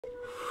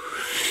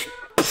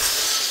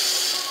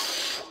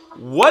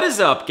What is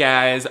up,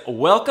 guys?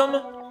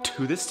 Welcome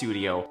to the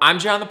studio. I'm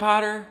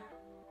Jonthepotter.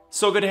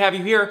 So good to have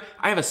you here.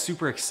 I have a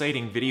super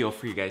exciting video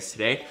for you guys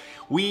today.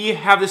 We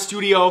have the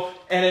studio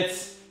and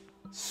it's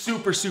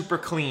super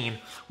clean.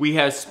 We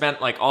have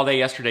spent like all day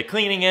yesterday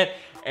cleaning it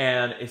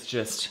and it's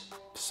just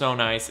so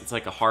nice. It's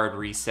like a hard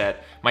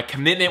reset. My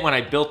commitment when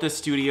I built this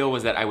studio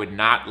was that I would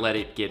not let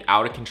it get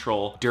out of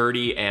control,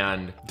 dirty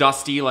and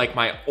dusty like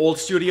my old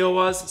studio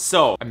was.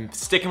 So I'm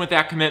sticking with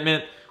that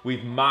commitment.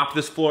 We've mopped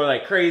this floor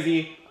like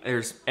crazy.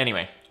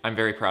 Anyway, I'm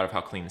very proud of how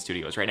clean the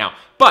studio is right now.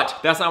 But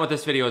that's not what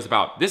this video is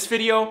about. This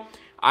video,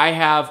 I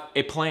have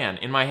a plan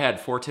in my head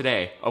for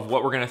today of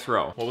what we're gonna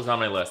throw. What was on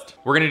my list?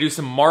 We're gonna do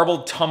some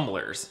marbled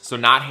tumblers. So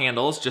not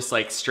handles, just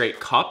like straight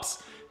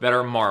cups that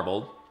are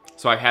marbled.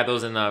 So I've had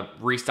those in the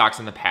Restocks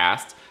in the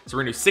past. So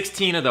we're gonna do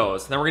 16 of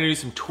those. Then we're gonna do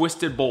some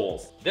twisted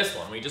bowls. This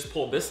one, we just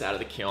pulled this out of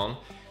the kiln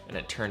and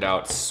it turned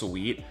out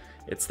sweet.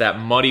 It's that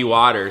Muddy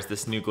Waters,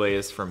 this new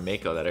glaze from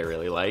Mocha that I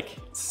really like.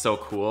 It's so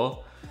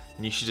cool.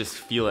 And you should just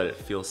feel it, it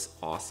feels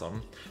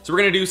awesome. So we're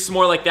gonna do some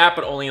more like that,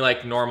 but only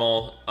like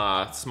normal,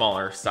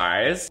 smaller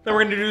size. Then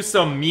we're gonna do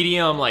some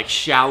medium, like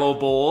shallow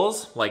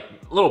bowls, like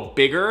a little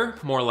bigger,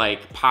 more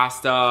like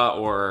pasta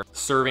or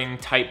serving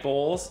type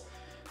bowls.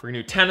 We're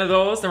gonna do 10 of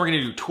those, then we're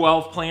gonna do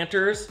 12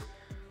 planters,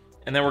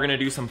 and then we're gonna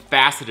do some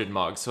faceted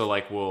mugs. So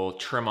like we'll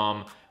trim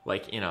them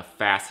like in a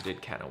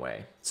faceted kind of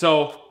way.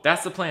 So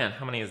that's the plan.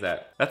 How many is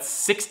that? That's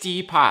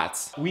 60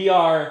 pots. We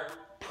are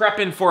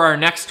prepping for our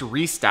next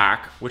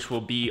restock, which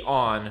will be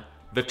on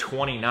the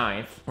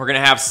 29th. We're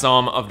gonna have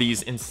some of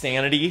these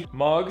Insanity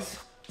mugs.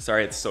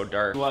 Sorry, it's so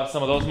dark. We'll have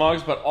some of those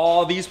mugs, but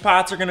all these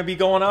pots are gonna be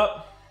going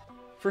up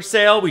for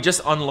sale. We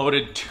just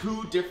unloaded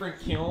 2 different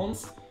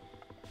kilns.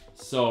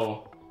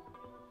 So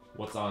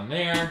what's on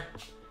there?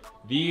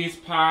 These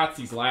pots,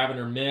 these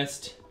lavender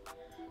mist,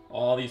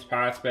 all these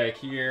pots back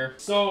here.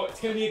 So it's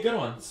gonna be a good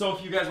one. So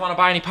if you guys wanna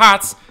buy any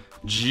pots,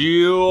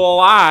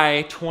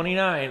 July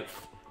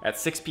 29th at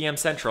 6 p.m.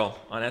 Central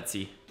on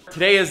Etsy.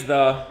 Today is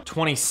the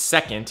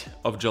 22nd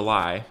of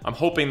July. I'm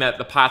hoping that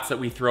the pots that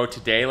we throw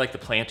today, like the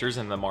planters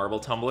and the marble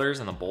tumblers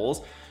and the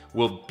bowls,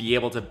 will be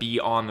able to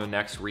be on the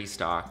next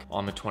restock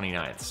on the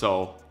 29th.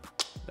 So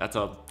that's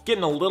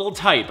getting a little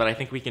tight, but I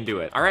think we can do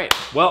it. All right,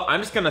 well,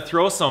 I'm just gonna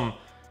throw some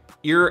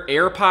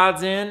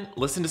AirPods in,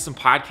 listen to some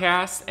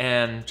podcasts,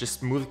 and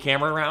just move the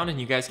camera around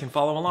and you guys can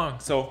follow along.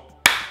 So, all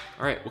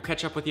right, we'll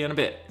catch up with you in a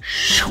bit.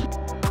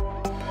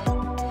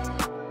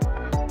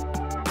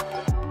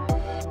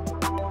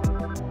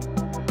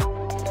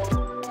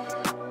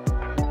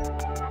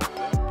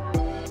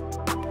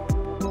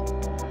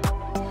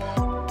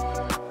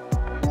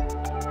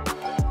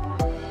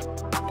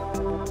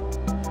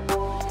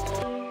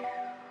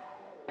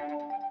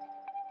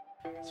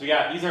 So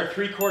yeah, these are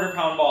 3/4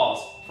 pound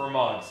balls for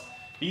mugs.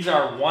 These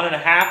are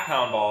 1.5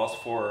 pound balls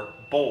for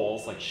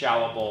bowls, like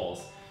shallow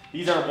bowls.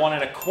 These are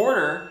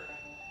 1.25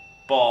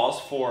 balls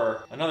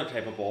for another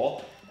type of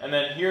bowl. And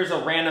then here's a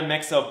random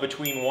mix of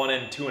between 1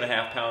 and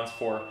 2.5 pounds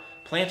for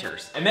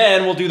planters. And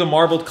then we'll do the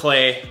marbled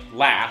clay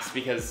last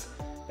because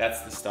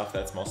that's the stuff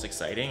that's most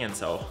exciting. And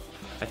so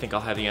I think I'll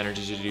have the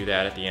energy to do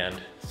that at the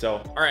end.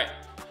 So, all right,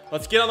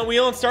 let's get on the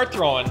wheel and start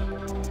throwing.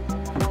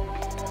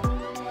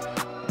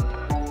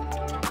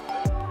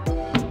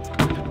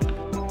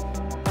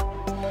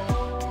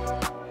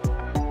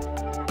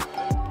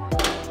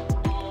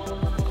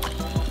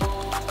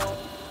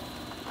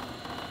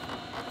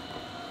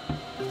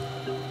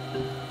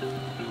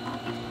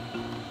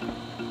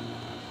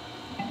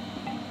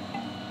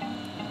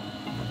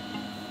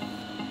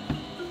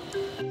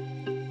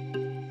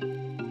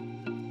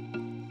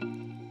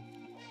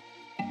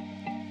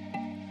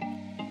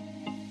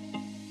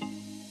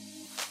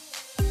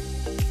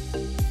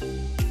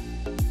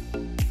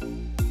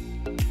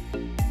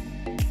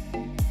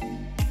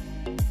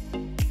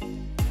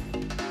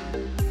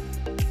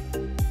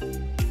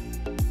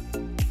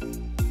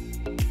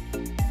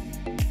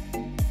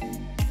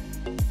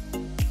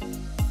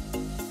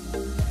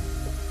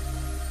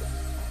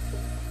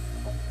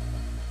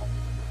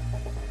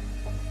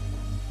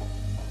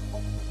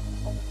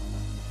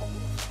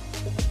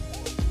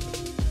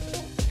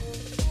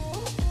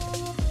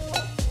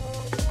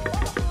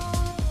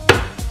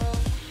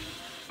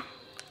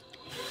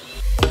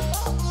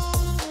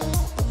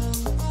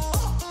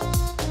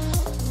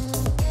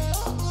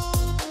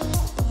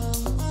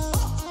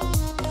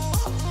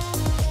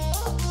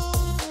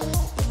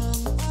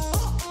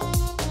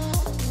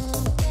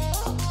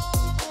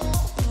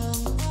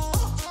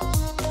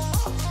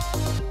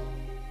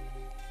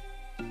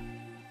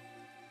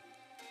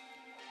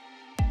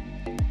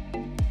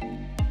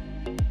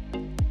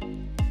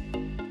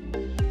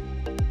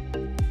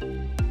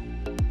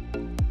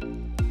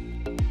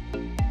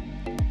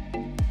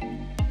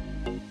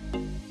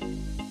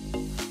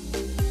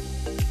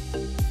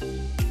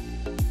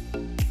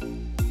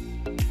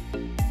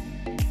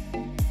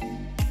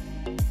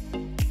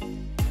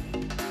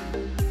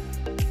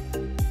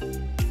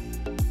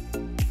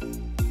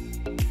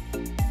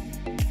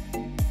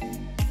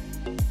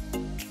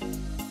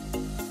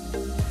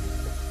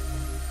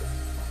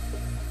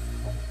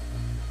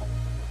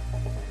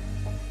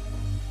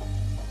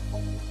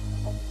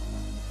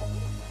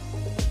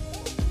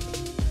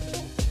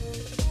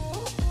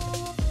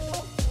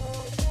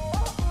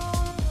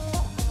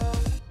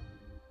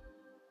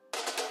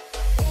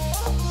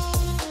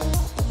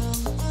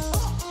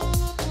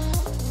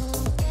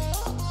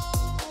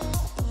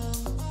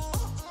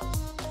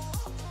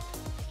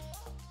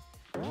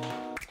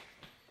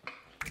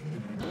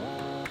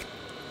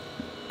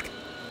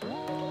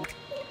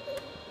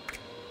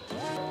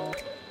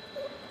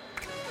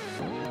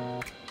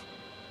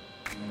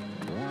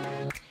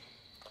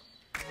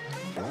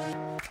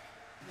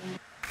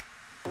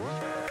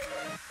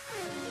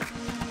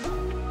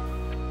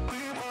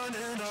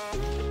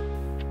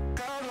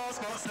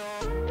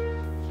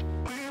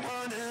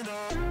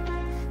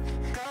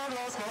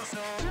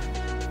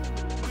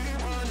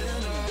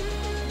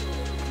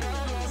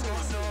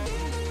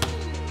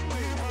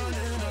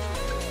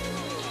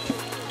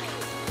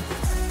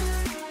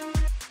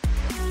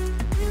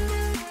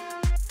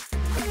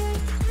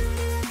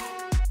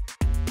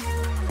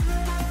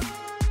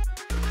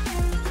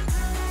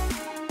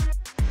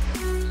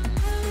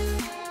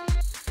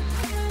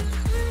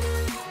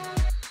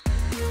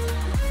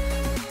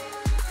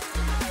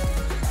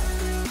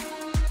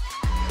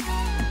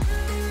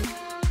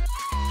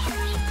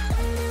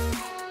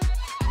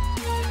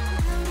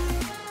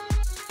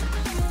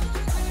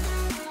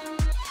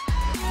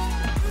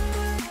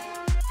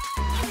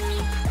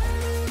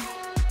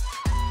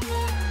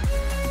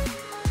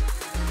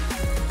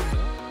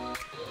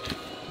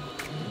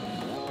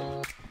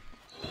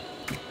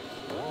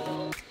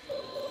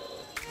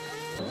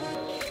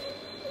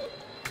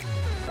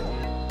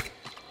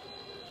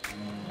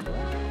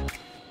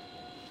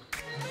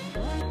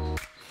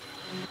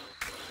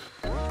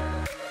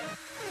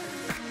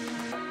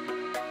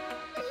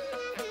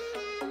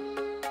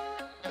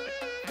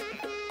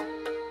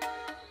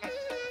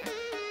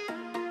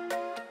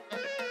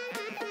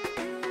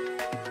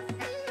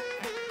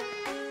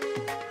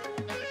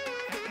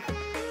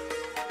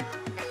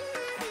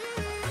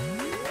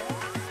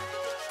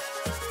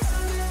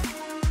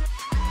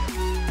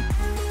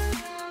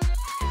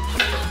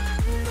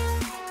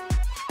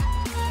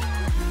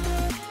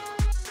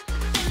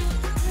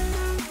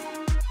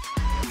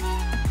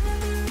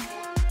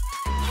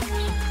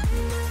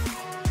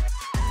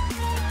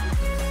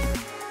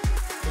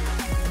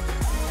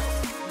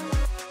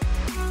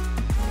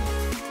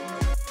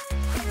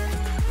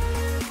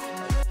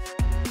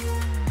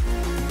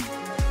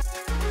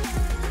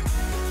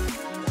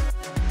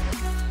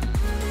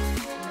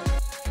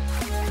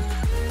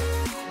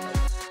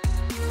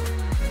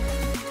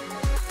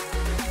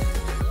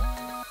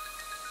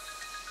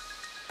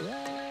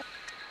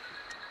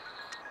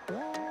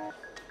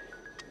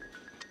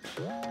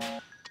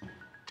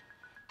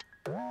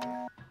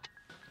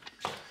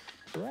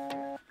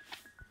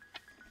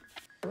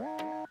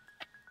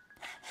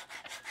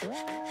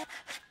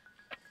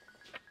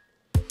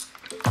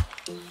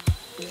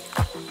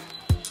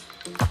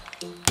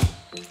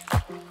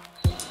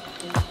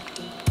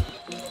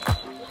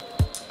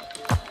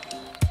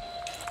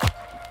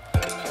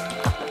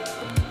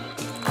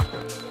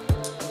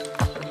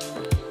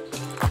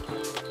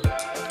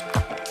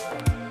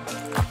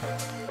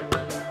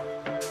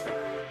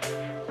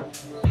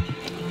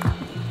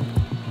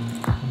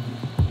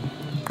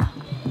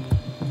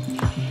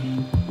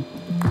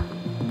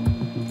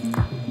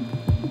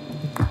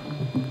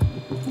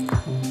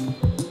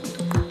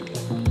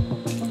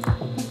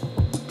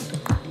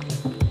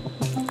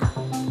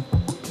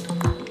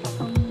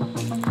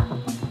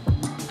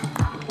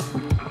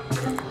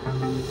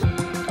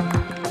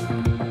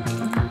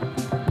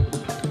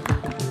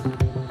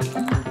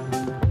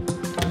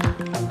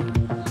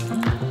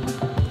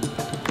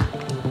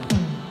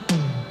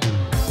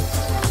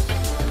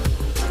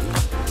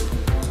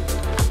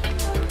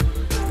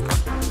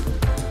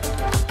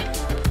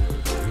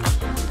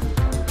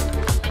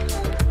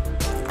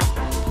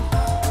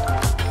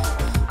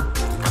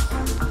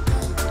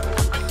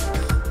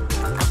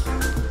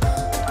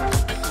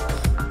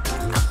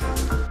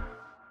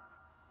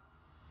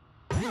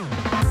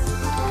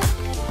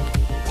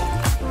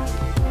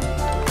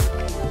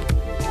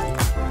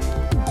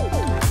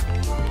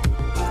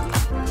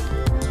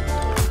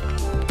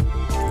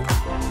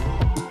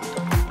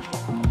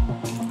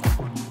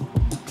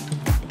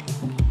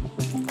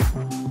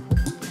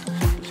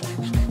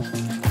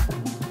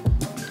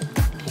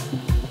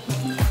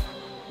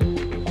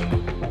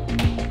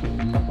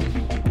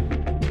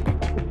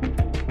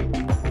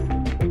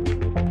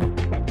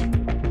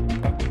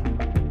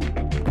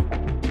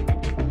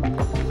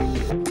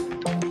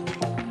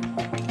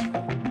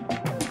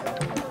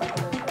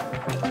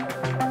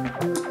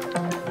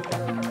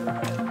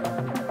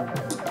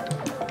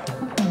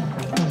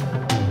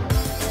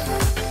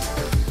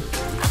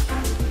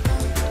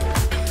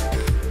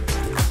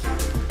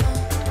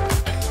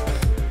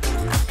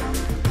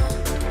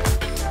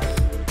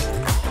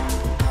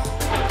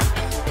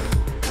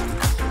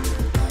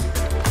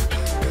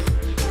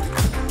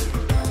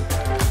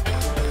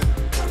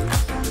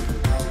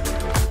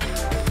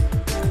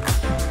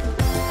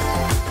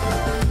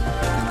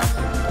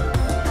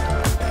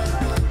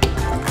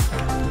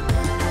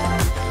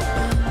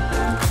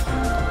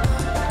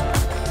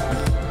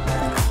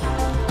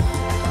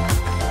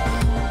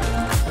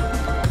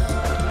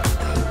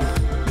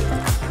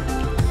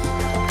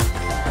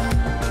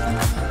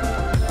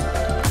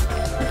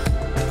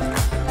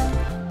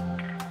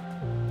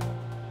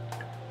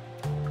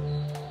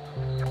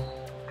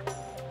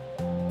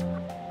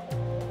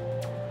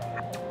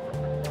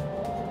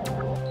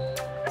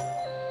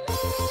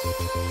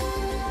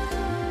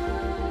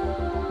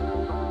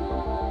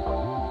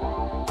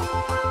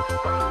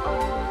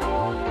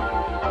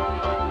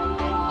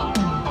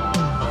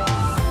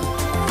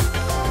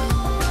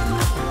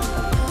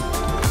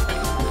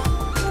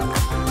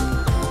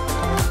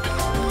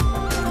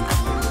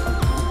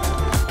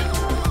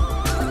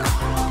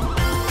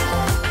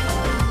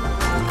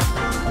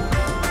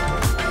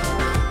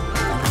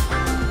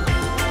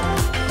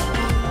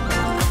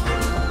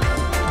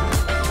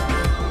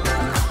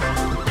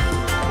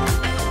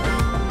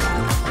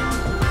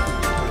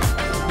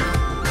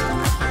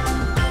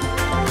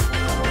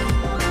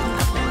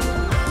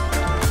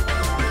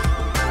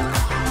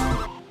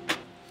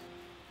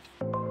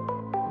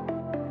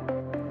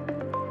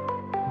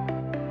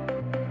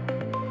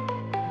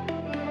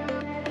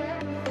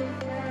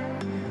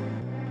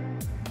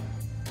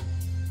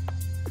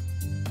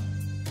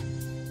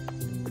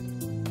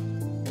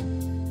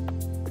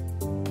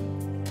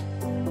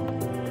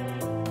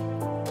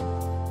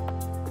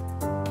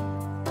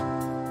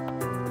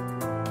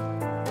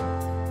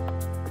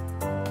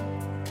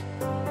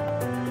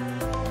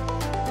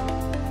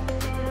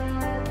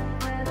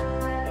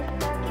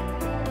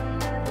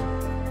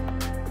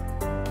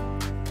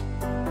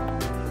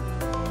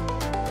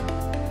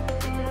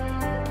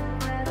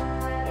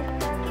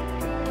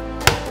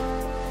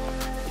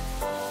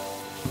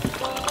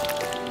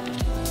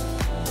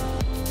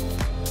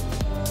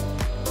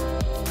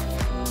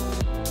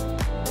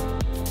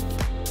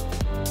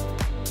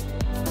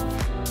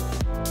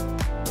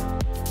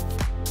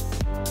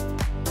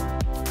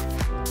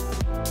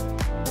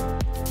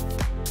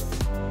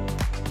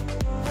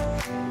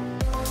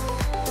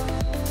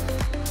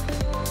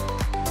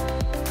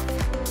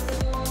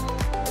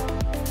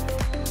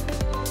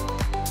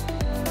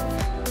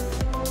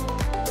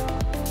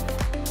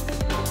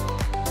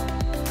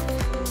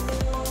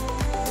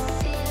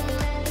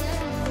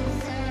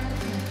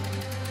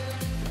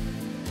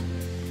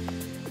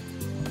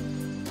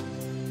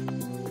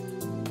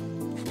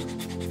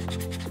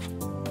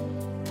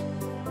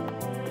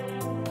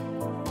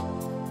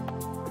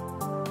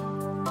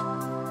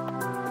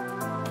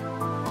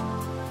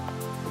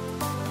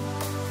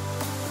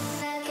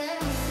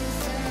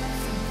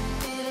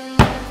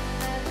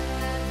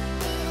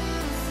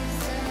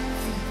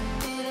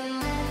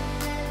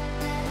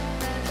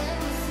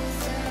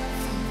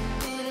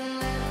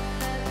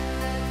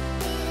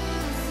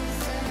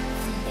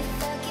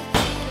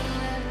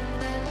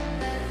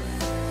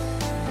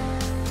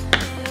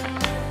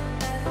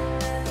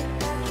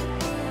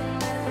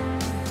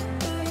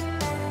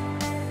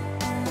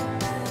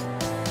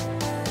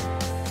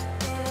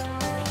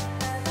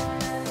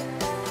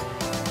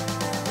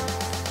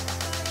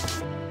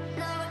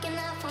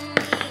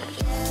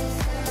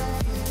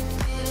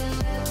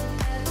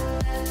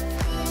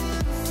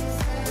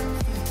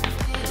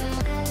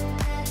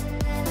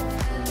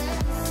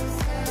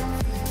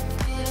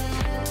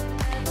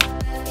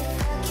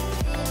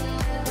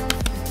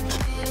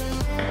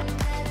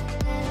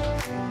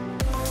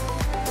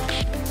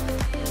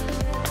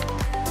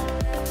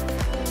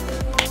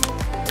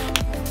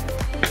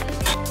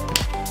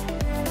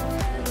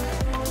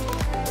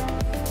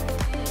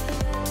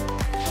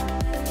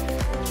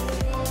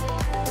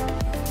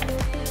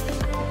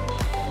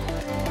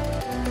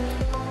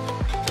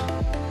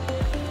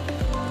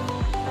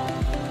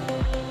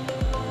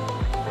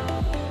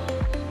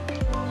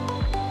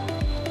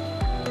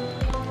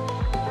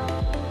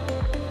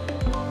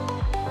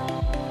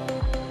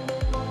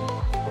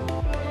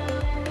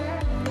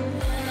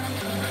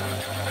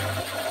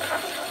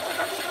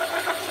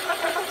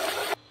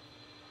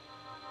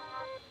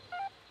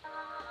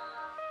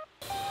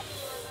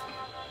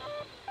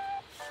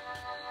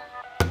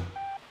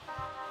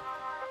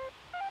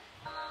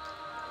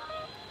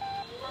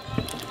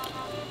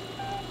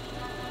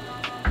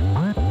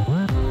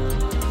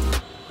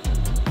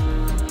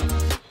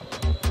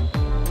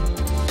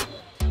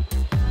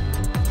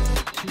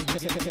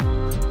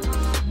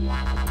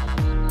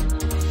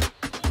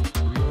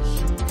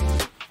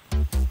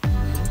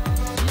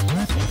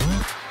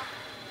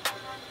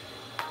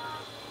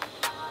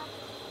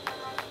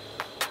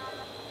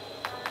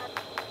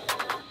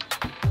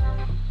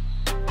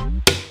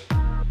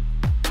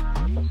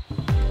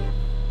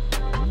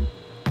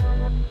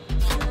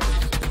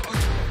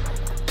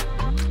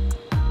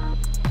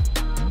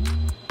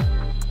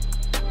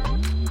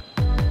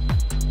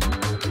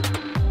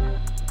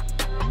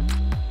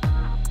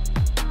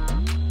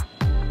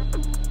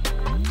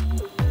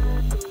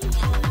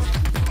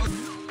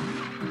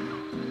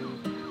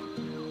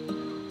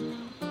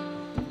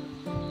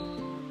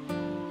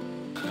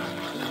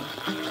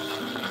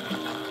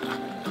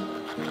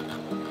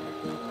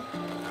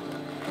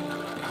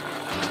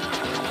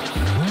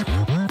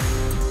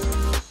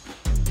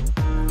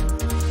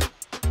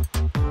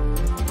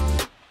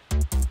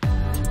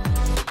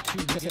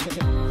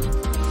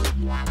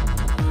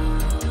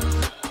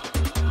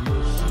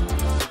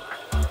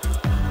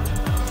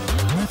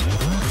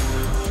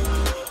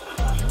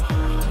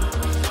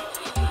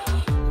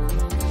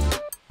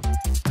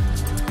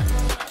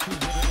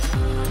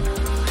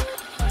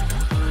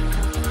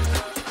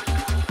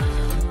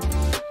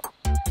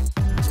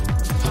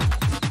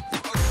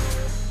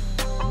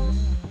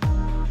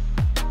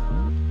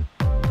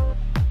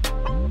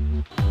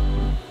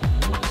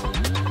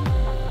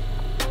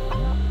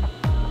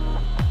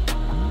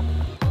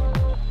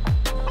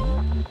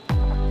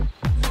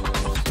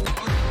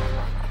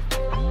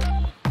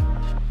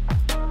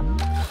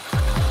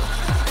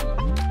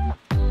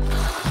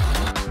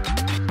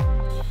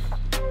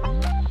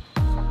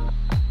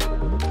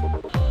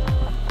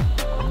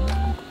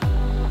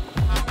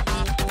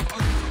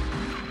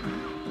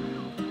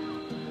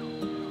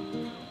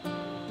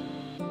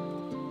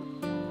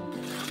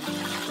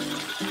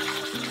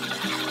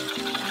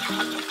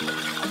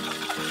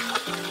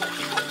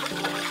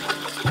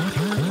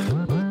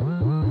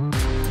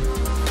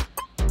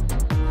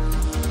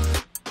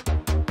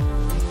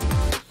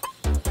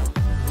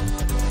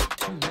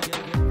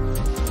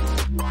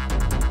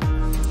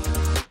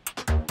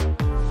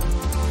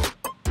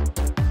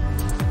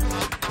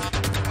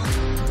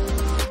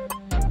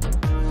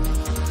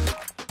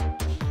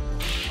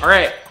 All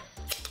right,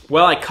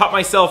 well, I cut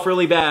myself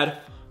really bad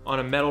on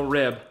a metal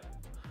rib.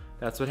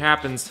 That's what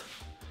happens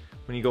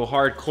when you go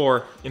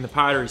hardcore in the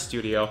pottery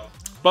studio.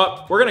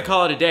 But we're gonna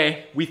call it a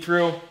day. We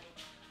threw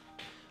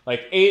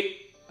like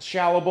 8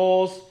 shallow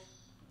bowls,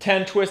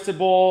 10 twisted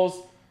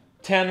bowls,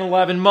 10,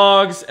 11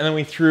 mugs, and then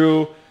we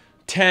threw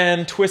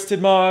 10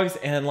 twisted mugs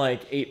and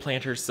like 8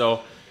 planters.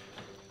 So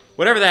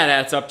whatever that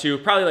adds up to,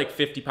 probably like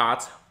 50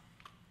 pots.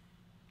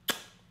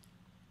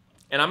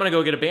 And I'm gonna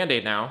go get a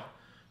Band-Aid now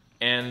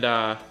and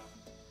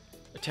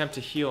attempt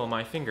to heal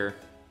my finger.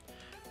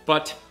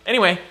 But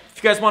anyway, if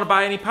you guys wanna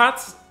buy any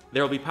pots,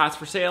 there will be pots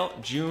for sale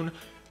June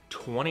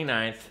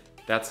 29th.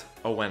 That's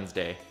a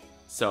Wednesday.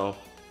 So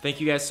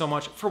thank you guys so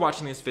much for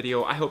watching this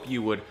video. I hope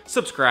you would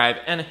subscribe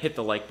and hit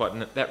the like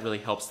button. That really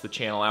helps the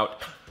channel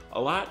out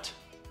a lot.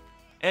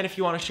 And if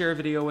you wanna share a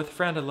video with a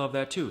friend, I'd love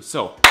that too.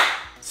 So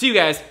see you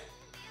guys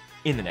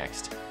in the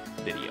next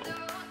video.